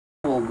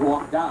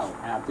walked out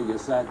after you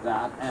said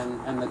that,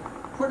 and the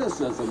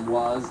criticism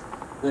was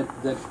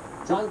that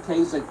John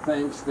Kasich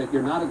thinks that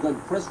you're not a good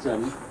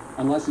Christian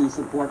unless you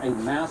support a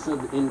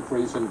massive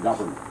increase in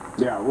government.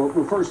 Yeah, well,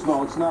 first of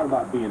all, it's not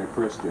about being a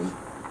Christian.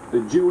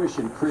 The Jewish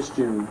and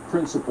Christian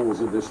principles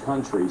of this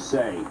country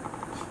say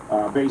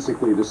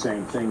basically the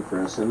same thing,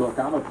 Chris. And look,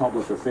 I'm a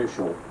public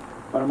official,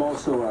 but I'm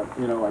also,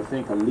 I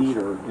think a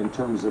leader in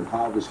terms of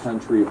how this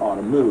country ought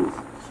to move.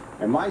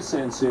 And my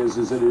sense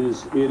is that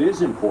it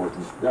is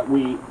important that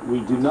we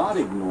do not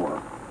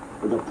ignore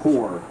the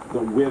poor, the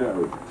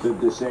widowed, the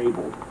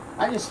disabled.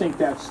 I just think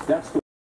that's the